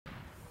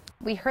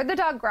We heard the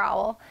dog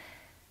growl.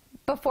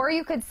 Before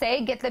you could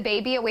say, get the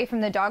baby away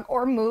from the dog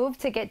or move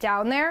to get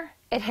down there,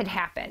 it had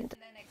happened.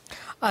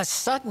 A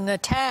sudden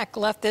attack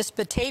left this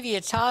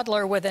Batavia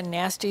toddler with a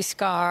nasty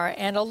scar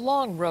and a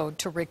long road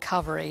to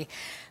recovery.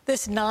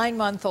 This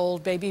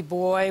 9-month-old baby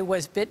boy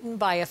was bitten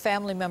by a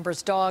family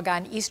member's dog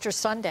on Easter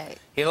Sunday.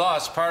 He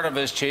lost part of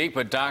his cheek,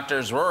 but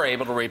doctors were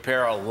able to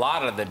repair a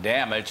lot of the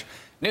damage.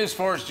 News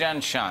 4's Jen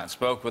Schant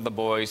spoke with the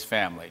boy's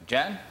family.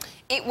 Jen?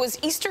 It was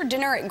Easter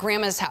dinner at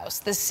Grandma's house,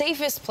 the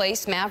safest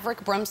place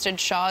Maverick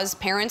Brumsted-Shaw's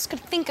parents could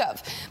think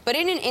of. But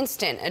in an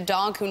instant, a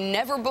dog who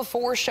never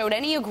before showed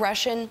any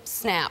aggression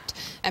snapped.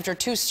 After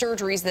 2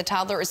 surgeries, the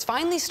toddler is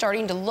finally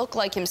starting to look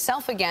like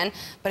himself again.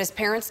 But his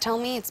parents tell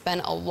me it's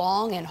been a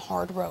long and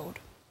hard road.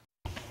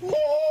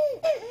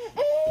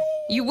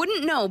 You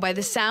wouldn't know by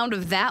the sound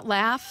of that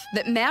laugh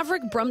that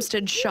Maverick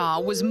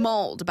Brumsted-Shaw was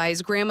mauled by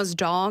his grandma's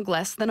dog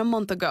less than a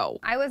month ago.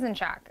 I was in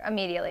shock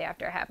immediately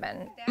after it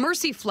happened.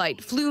 Mercy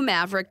Flight flew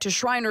Maverick to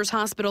Shriners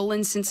Hospital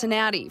in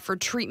Cincinnati for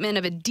treatment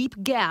of a deep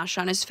gash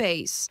on his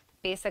face.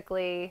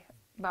 Basically,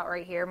 about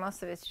right here,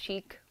 most of his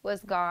cheek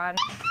was gone.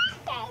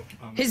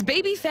 His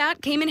baby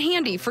fat came in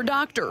handy for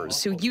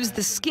doctors who used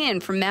the skin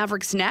from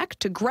Maverick's neck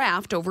to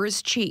graft over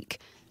his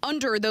cheek.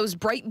 Under those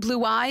bright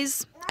blue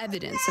eyes,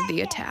 evidence of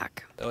the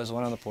attack. That was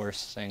one of the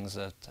worst things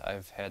that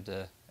I've had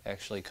to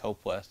actually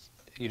cope with.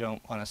 You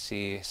don't want to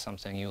see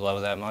something you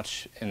love that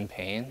much in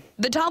pain.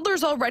 The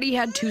toddler's already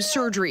had 2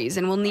 surgeries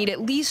and will need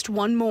at least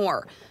 1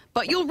 more.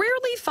 But you'll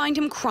rarely find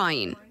him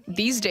crying.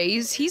 These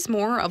days, he's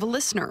more of a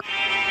listener.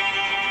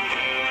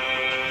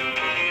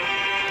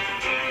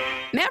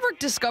 Maverick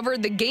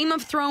discovered the Game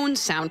of Thrones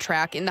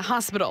soundtrack in the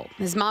hospital.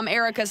 His mom,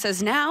 Erica,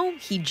 says now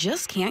he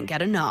just can't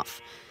get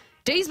enough.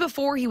 Days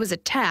before he was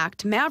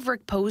attacked,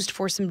 Maverick posed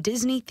for some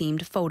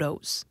Disney-themed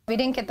photos. We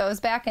didn't get those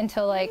back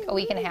until like a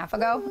week and a half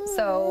ago,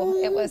 so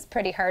it was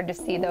pretty hard to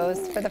see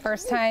those for the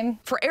first time.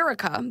 For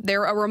Erica,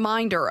 they're a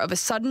reminder of a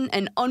sudden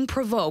and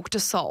unprovoked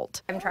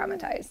assault. I'm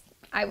traumatized.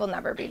 I will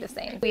never be the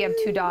same. We have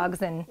 2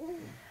 dogs, and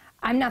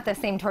I'm not the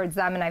same towards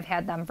them, and I've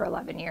had them for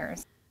 11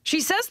 years. She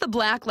says the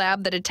black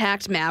lab that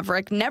attacked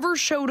Maverick never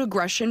showed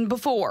aggression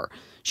before.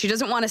 She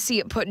doesn't want to see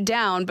it put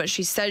down, but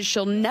she says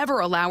she'll never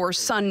allow her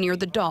son near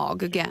the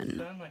dog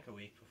again.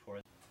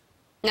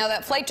 Now,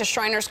 that flight to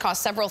Shriners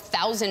cost several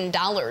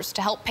 $1,000s.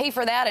 To help pay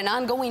for that and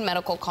ongoing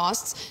medical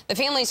costs, the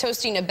family's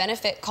hosting a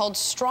benefit called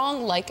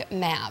Strong Like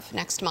Mav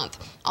next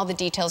month. All the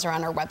details are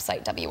on our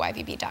website,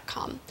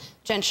 WIVB.com.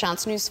 Jen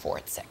Schant, News 4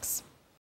 at 6.